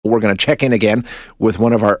We're going to check in again with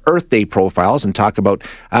one of our Earth Day profiles and talk about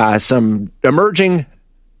some emerging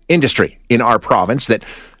industry in our province that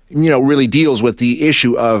really deals with the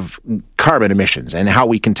issue of carbon emissions and how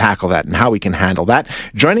we can tackle that and how we can handle that.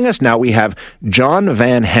 Joining us now, we have John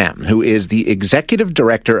Van Ham, who is the Executive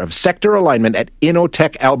Director of Sector Alignment at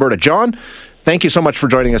Innotech Alberta. John, thank you so much for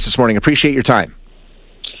joining us this morning. Appreciate your time.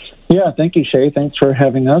 Yeah, thank you, Shay. Thanks for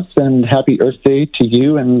having us, and happy Earth Day to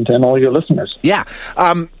you and all your listeners. Yeah.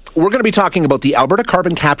 We're going to be talking about the Alberta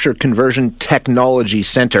Carbon Capture Conversion Technology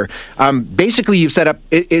Centre. Basically, you've set up,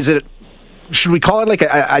 should we call it like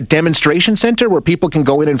a demonstration centre where people can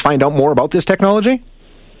go in and find out more about this technology?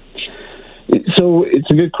 So it's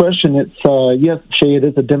a good question. It's yes, Shay, it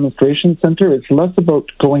is a demonstration centre. It's less about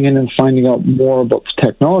going in and finding out more about the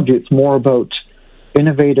technology. It's more about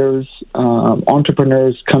innovators,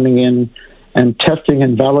 entrepreneurs coming in and testing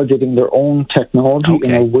and validating their own technology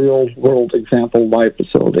in a real-world example live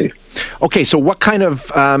facility. Okay, so what kind of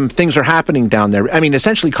things are happening down there? I mean,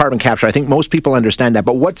 essentially carbon capture. I think most people understand that,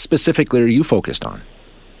 but what specifically are you focused on?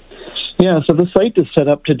 Yeah, so the site is set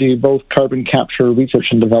up to do both carbon capture research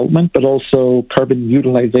and development, but also carbon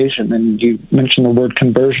utilization. And you mentioned the word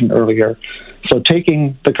conversion earlier. So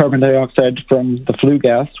taking the carbon dioxide from the flue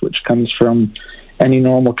gas, which comes from any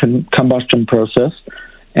normal combustion process,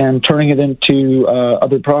 and turning it into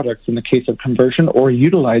other products in the case of conversion, or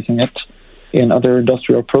utilizing it in other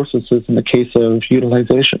industrial processes in the case of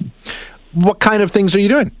utilization. What kind of things are you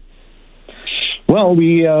doing? Well,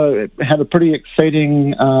 we had a pretty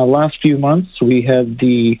exciting last few months. We had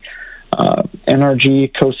the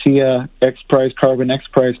NRG COSIA X Prize Carbon X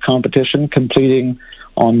Prize competition completing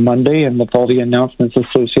on Monday, and with all the announcements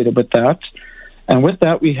associated with that. And with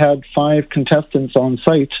that, we had 5 contestants on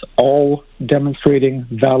site, all demonstrating,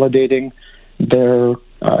 validating their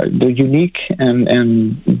unique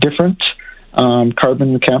and different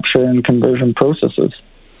carbon capture and conversion processes.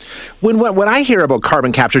 When I hear about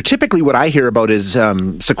carbon capture, typically what I hear about is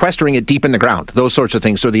sequestering it deep in the ground, those sorts of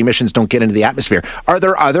things, so the emissions don't get into the atmosphere. Are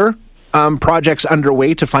there other projects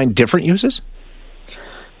underway to find different uses?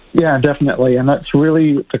 Yeah, definitely, and that's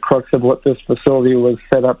really the crux of what this facility was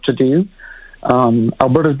set up to do.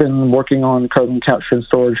 Alberta's been working on carbon capture and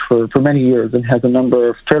storage for many years and has a number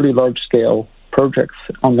of fairly large-scale projects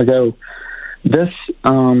on the go. This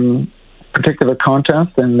particular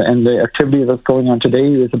contest and the activity that's going on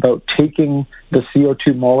today is about taking the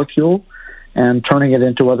CO2 molecule and turning it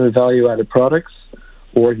into other value-added products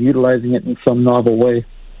or utilizing it in some novel way.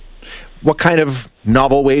 What kind of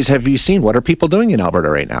novel ways have you seen? What are people doing in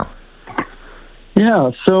Alberta right now?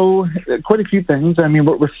 Yeah, so quite a few things. I mean,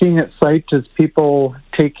 what we're seeing at site is people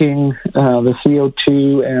taking the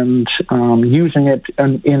CO2 and using it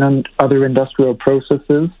in other industrial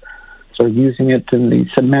processes. So using it in the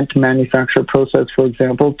cement manufacture process, for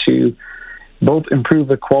example, to both improve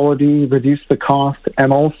the quality, reduce the cost,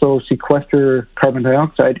 and also sequester carbon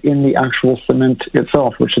dioxide in the actual cement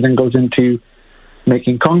itself, which then goes into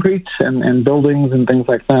making concrete and buildings and things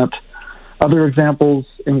like that. Other examples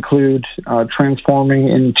include transforming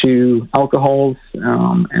into alcohols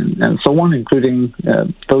and so on, including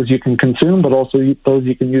those you can consume, but also those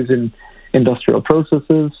you can use in industrial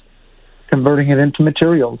processes, converting it into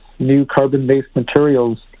materials, new carbon-based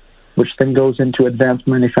materials, which then goes into advanced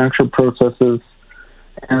manufacture processes.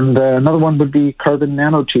 And another one would be carbon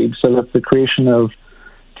nanotubes. So that's the creation of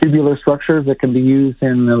tubular structures that can be used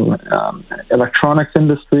in electronics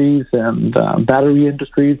industries and battery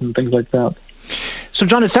industries and things like that. So,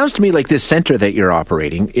 John, it sounds to me like this center that you're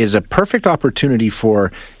operating is a perfect opportunity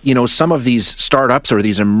for, some of these startups or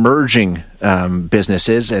these emerging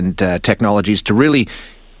businesses and technologies to really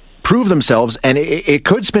prove themselves, and it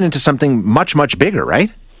could spin into something much, much bigger,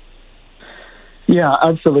 right? Yeah,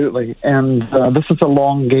 absolutely. And this is a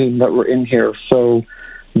long game that we're in here. So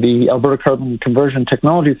the Alberta Carbon Conversion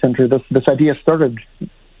Technology Centre, this idea started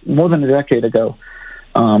more than a decade ago,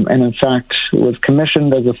 and in fact was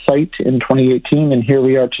commissioned as a site in 2018, and here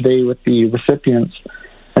we are today with the recipients.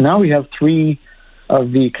 And now we have 3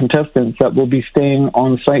 of the contestants that will be staying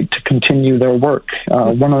on site to continue their work.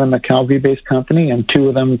 One of them a Calgary-based company and 2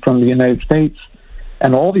 of them from the United States.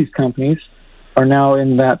 And all these companies are now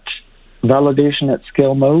in that validation at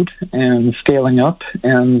scale mode and scaling up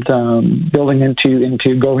and building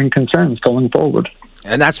into going concerns going forward.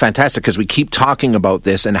 And that's fantastic because we keep talking about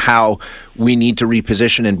this and how we need to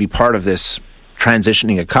reposition and be part of this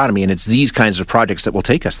transitioning economy, and it's these kinds of projects that will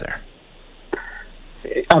take us there.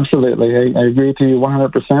 Absolutely. I agree with you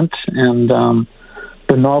 100%. And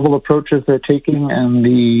the novel approaches they're taking and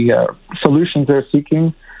the solutions they're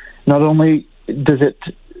seeking, not only does it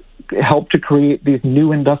help to create these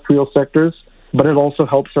new industrial sectors, but it also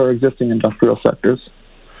helps our existing industrial sectors.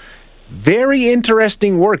 Very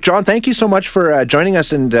interesting work. John, thank you so much for joining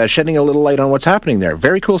us and shedding a little light on what's happening there.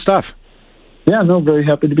 Very cool stuff. Yeah, no, very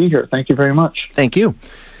happy to be here. Thank you very much. Thank you.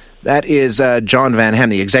 That is John Van Ham,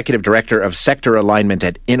 the Executive Director of Sector Alignment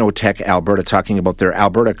at Innotech Alberta, talking about their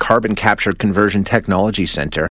Alberta Carbon Capture Conversion Technology Centre.